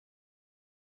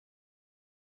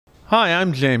Hi,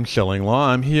 I'm James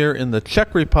Shillinglaw. I'm here in the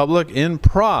Czech Republic in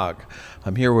Prague.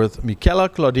 I'm here with Michela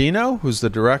Claudino, who's the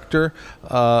director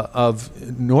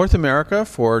of North America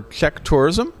for Czech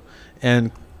tourism.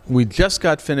 And we just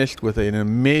got finished with an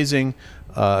amazing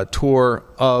tour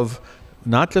of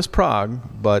not just Prague,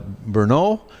 but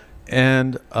Brno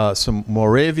and some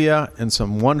Moravia and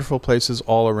some wonderful places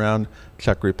all around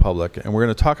Czech Republic. And we're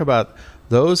going to talk about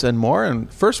those and more. And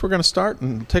first we're going to start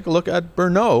and take a look at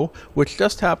Brno, which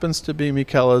just happens to be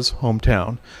Michela's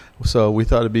hometown. So we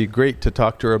thought it'd be great to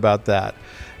talk to her about that.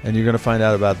 And you're going to find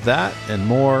out about that and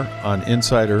more on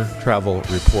Insider Travel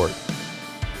Report.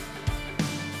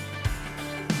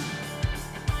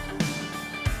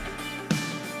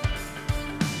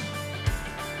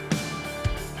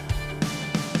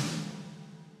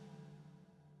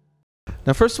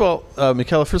 Now, first of all,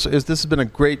 Michela, this has been a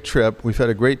great trip. We've had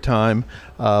a great time.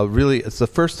 Really, it's the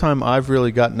first time I've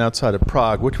really gotten outside of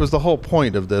Prague, which was the whole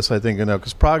point of this, I think,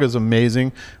 because Prague is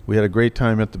amazing. We had a great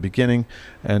time at the beginning,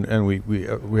 and we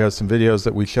have some videos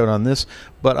that we showed on this.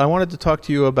 But I wanted to talk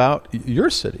to you about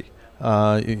your city,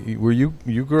 where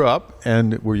you grew up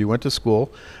and where you went to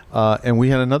school, and we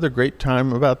had another great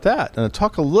time about that. And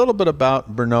talk a little bit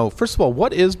about Brno. First of all,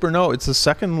 what is Brno? It's the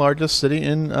second largest city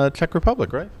in Czech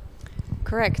Republic, right?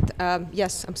 Correct.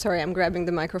 Yes, I'm sorry, I'm grabbing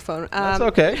the microphone. That's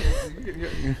okay.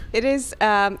 It is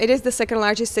the second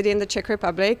largest city in the Czech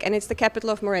Republic, and it's the capital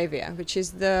of Moravia, which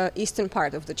is the eastern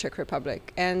part of the Czech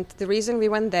Republic. And the reason we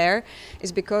went there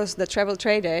is because the Travel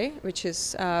Trade Day, which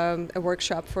is a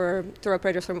workshop for tour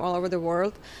operators from all over the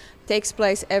world, takes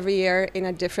place every year in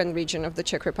a different region of the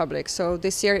Czech Republic. So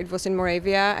this year it was in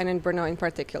Moravia and in Brno in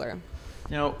particular.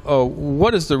 Now,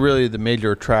 what is really the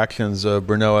major attractions of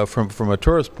Brno from a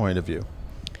tourist point of view?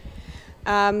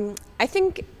 I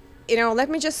think, let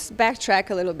me just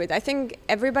backtrack a little bit. I think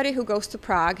everybody who goes to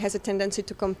Prague has a tendency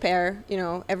to compare,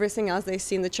 everything else they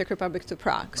see in the Czech Republic to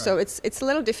Prague. Right. So it's a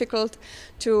little difficult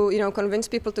to, convince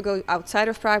people to go outside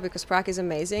of Prague because Prague is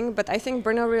amazing. But I think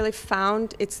Brno really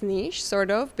found its niche,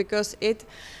 sort of, because it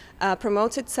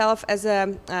promotes itself as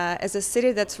a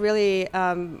city that's really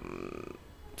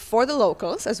for the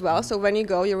locals as well. So when you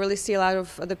go, you really see a lot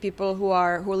of the people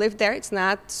who live there. It's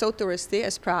not so touristy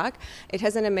as Prague. It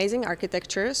has an amazing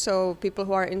architecture. So people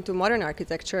who are into modern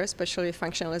architecture, especially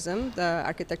functionalism, the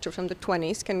architecture from the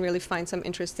 20s, can really find some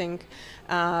interesting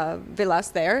villas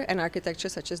there and architecture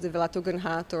such as the Villa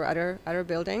Tugendhat or other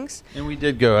buildings. And we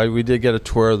did go. We did get a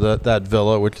tour of that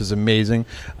villa, which is amazing,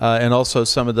 and also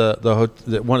some of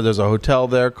there's a hotel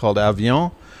there called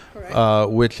Avion.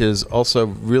 Which is also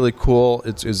really cool.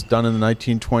 It's done in the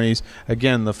 1920s.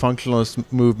 Again, the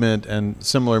functionalist movement and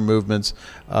similar movements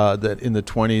that in the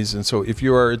 20s. And so if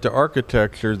you are into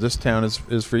architecture, this town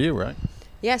is for you, right?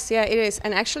 Yes, yeah, it is.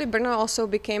 And actually, Brno also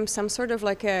became some sort of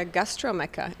like a gastro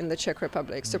mecca in the Czech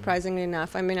Republic, surprisingly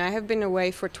enough. I mean, I have been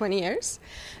away for 20 years,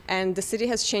 and the city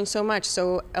has changed so much.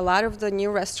 So a lot of the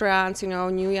new restaurants,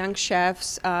 new young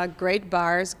chefs, great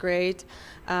bars, great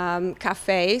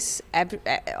cafes,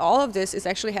 all of this is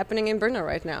actually happening in Brno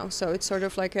right now. So it's sort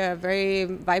of like a very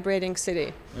vibrating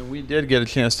city. And we did get a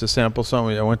chance to sample some.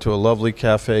 I went to a lovely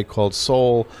cafe called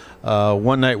Soul.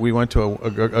 One night we went to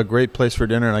a great place for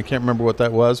dinner, and I can't remember what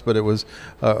that was, but it was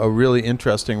a really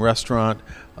interesting restaurant,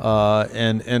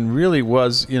 and really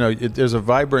was, there's a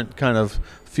vibrant kind of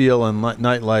feel and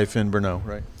nightlife in Brno,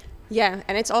 right? Yeah,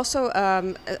 and it's also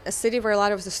a city where a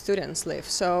lot of the students live.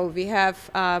 So we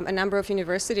have a number of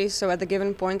universities. So at the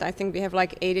given point, I think we have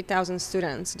like 80,000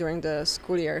 students during the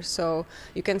school year. So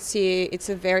you can see it's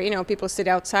a very, people sit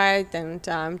outside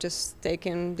and just take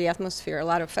in the atmosphere. A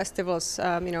lot of festivals,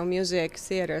 music,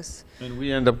 theaters. And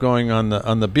we end up going on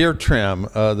the beer tram,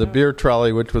 the beer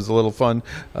trolley, which was a little fun.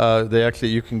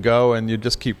 You can go and you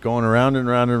just keep going around and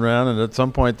around and around, and at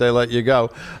some point they let you go.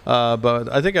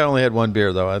 But I think I only had one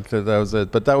beer though. That was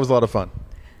it. But that was a lot of fun.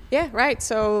 Yeah, right.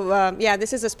 So,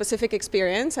 this is a specific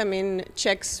experience. I mean,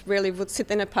 Czechs really would sit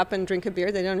in a pub and drink a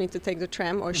beer. They don't need to take the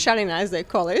tram, or šalina as they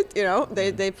call it.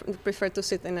 They prefer to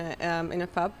sit in a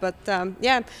pub. But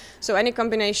so any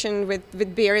combination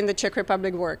with beer in the Czech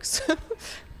Republic works.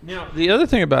 Now, the other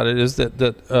thing about it is that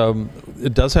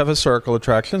it does have historical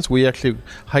attractions. We actually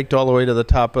hiked all the way to the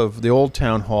top of the old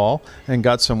town hall and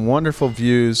got some wonderful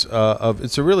views of.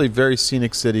 It's a really very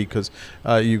scenic city because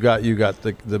you got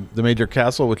the major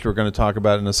castle, which we're going to talk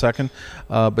about in a second.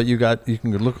 But you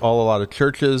can look a lot of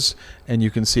churches, and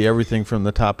you can see everything from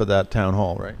the top of that town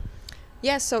hall, right?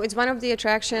 Yes, so it's one of the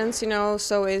attractions,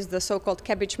 so is the so-called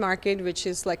cabbage market, which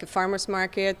is like a farmer's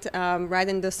market right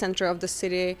in the center of the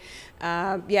city.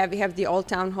 We have the old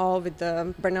town hall with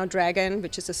the Brno dragon,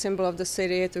 which is a symbol of the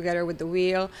city, together with the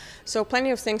wheel. So plenty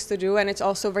of things to do, and it's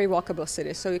also a very walkable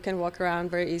city, so you can walk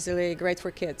around very easily, great for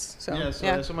kids. So,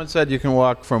 someone said you can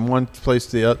walk from one place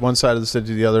to one side of the city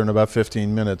to the other in about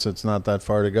 15 minutes. It's not that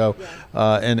far to go.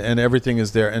 And everything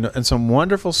is there. And some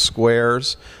wonderful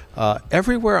squares.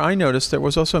 Everywhere I noticed there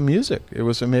was also music. It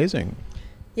was amazing.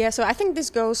 Yeah, so I think this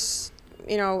goes,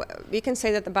 we can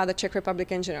say that about the Czech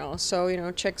Republic in general. So,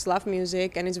 Czechs love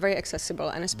music, and it's very accessible.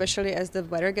 And especially as the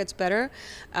weather gets better,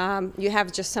 you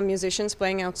have just some musicians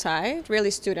playing outside,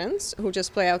 really students who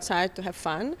just play outside to have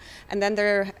fun. And then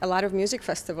there are a lot of music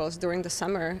festivals during the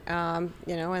summer,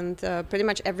 and pretty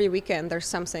much every weekend there's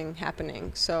something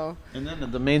happening. So. And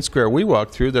then the main square we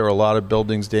walked through, there were a lot of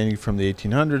buildings dating from the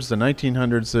 1800s, the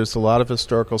 1900s. There's a lot of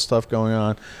historical stuff going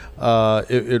on.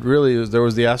 It really is. There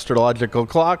was the astrological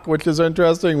clock, which is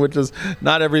interesting, which is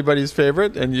not everybody's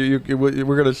favorite, and we're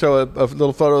going to show a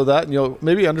little photo of that, and you'll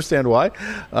maybe understand why.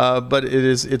 But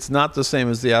it's not the same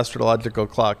as the astrological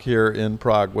clock here in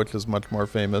Prague, which is much more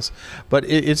famous. But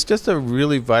it's just a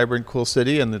really vibrant, cool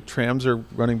city, and the trams are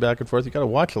running back and forth. You got to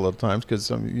watch a lot of times because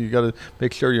you got to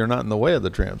make sure you're not in the way of the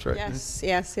trams, right? Yes,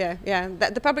 yeah.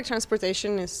 The public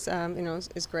transportation is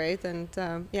is great, and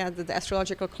the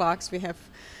astrological clocks we have.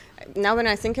 Now when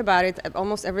I think about it,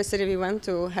 almost every city we went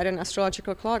to had an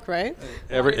astrological clock, right?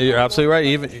 You're absolutely right.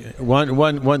 Even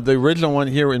one, the original one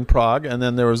here in Prague, and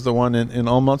then there was the one in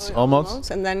Olomouc.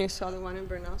 And then you saw the one in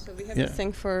Brno. So we have a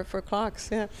thing for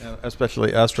clocks,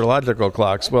 especially astrological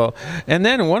clocks. Well, and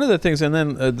then one of the things, and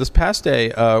then this past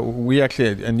day, we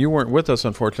actually, and you weren't with us,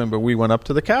 unfortunately, but we went up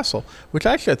to the castle, which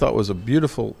actually I thought was a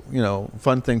beautiful,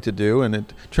 fun thing to do. And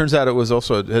it turns out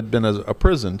it had been a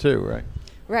prison too, right?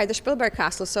 Right, the Spielberg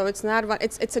Castle. So it's not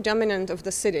it's a dominant of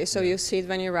the city. So you see it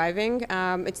when you're arriving.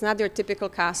 It's not your typical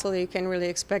castle. You can really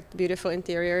expect beautiful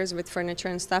interiors with furniture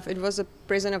and stuff. It was a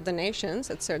prison of the nations.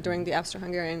 It's during the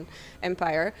Austro-Hungarian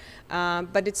Empire.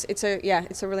 But it's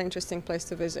a really interesting place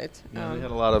to visit. They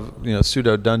had a lot of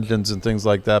pseudo dungeons and things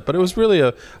like that. But it was really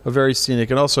a very scenic,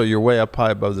 and also you're way up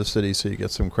high above the city, so you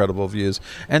get some incredible views.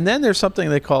 And then there's something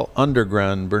they call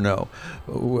underground Brno,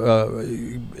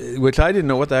 which I didn't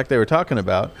know what the heck they were talking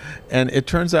about. And it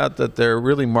turns out that they're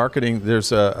really marketing.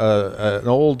 There's an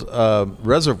old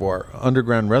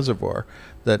underground reservoir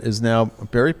that is now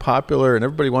very popular, and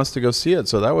everybody wants to go see it.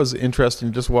 So that was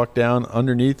interesting. Just walk down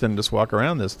underneath and just walk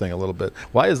around this thing a little bit.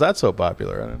 Why is that so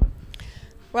popular? I don't know.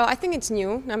 Well, I think it's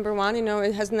new, number one.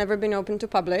 It has never been open to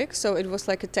public, so it was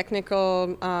like a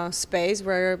technical space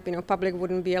where, public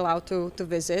wouldn't be allowed to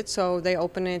visit. So they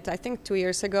opened it, I think, 2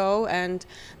 years ago, and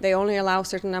they only allow a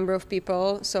certain number of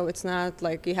people, so it's not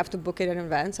like you have to book it in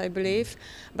advance, I believe.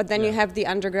 But then you have the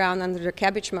underground under the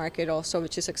cabbage market also,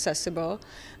 which is accessible.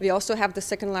 We also have the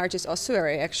second largest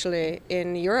ossuary, actually,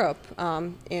 in Europe,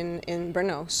 in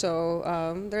Brno. So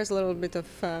there's a little bit of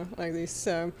like this,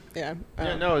 and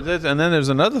then there's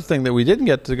another thing that we didn't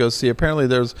get to go see. Apparently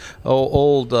there's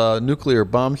old nuclear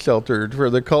bomb shelter for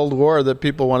the Cold War that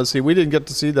people want to see. We didn't get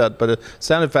to see that, but it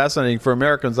sounded fascinating. For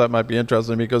Americans, that might be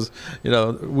interesting because,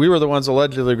 we were the ones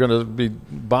allegedly going to be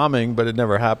bombing, but it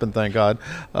never happened, thank God.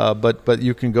 But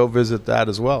you can go visit that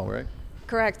as well, right?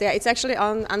 Correct, yeah. It's actually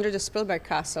under the Spielberg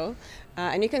Castle,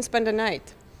 and you can spend a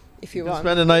night. If you want.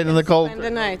 Spend a night in the cold. Spend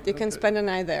a night. You can spend a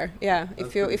night there. Yeah,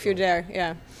 if you're there.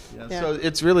 Yeah. So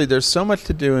it's really, there's so much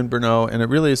to do in Brno, and it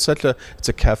really is it's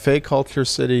a cafe culture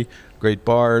city. Great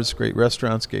bars, great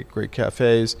restaurants, great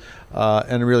cafes,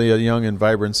 and really a young and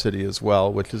vibrant city as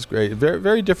well, which is great. Very,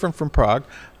 very different from Prague,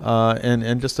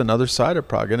 and just another side of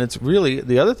Prague. And it's really,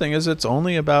 the other thing is it's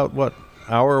only about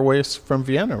hour away from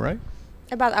Vienna, right?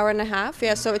 About hour and a half.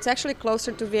 Yeah. So it's actually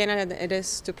closer to Vienna than it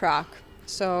is to Prague.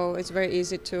 So it's very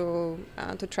easy to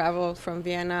travel from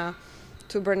Vienna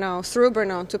to Brno, through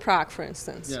Brno to Prague, for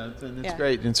instance. Yeah, and it's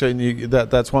great. And so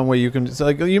that's one way you can,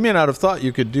 you may not have thought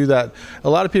you could do that. A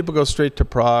lot of people go straight to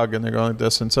Prague and they're going like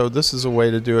this. And so this is a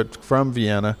way to do it from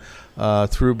Vienna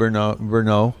through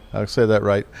Brno. I'll say that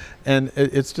right. And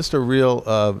it's just a real,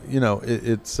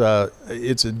 it's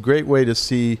a great way to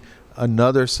see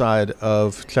another side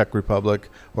of Czech Republic,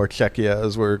 or Czechia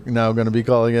as we're now going to be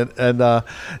calling it. And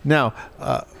now,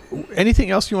 anything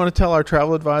else you want to tell our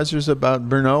travel advisors about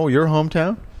Brno, your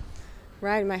hometown?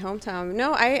 Right, my hometown.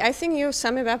 No, I think you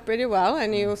sum it up pretty well,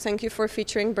 and thank you for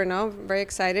featuring Brno. Very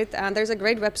excited. There's a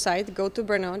great website,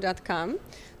 gotobrno.com.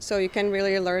 So you can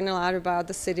really learn a lot about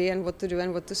the city and what to do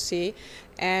and what to see.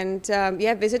 And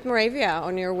yeah, visit Moravia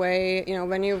on your way, you know,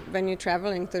 when you're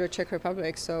traveling to the Czech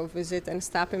Republic. So visit and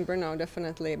stop in Brno,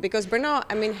 definitely. Because Brno,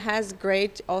 I mean, has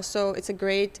great, also, it's a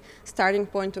great starting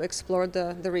point to explore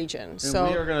the region. And so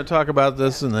we are going to talk about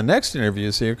this in the next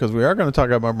interviews here, because we are going to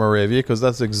talk about Moravia, because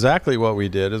that's exactly what we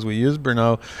did, is we used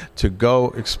Brno to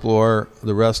go explore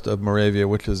the rest of Moravia,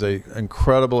 which is an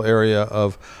incredible area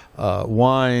of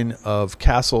wine, of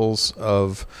castles,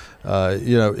 of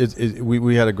you know,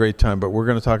 we had a great time, but we're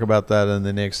going to talk about that in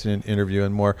the next interview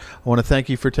and more. I want to thank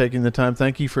you for taking the time.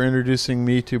 Thank you for introducing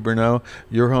me to Brno,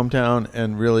 your hometown,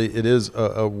 and really it is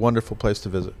a wonderful place to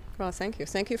visit. Well, thank you.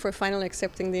 Thank you for finally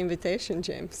accepting the invitation,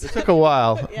 James. It took a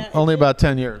while, Yeah, only about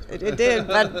 10 years. It did,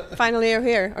 but finally you're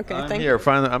here. Okay, I'm thank here. you.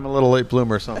 Finally, I'm a little late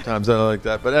bloomer sometimes. I like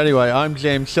that. But anyway, I'm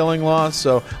James Shillinglaw.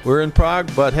 So we're in Prague,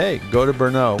 but hey, go to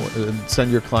Brno and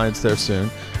send your clients there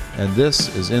soon. And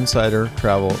this is Insider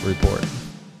Travel Report.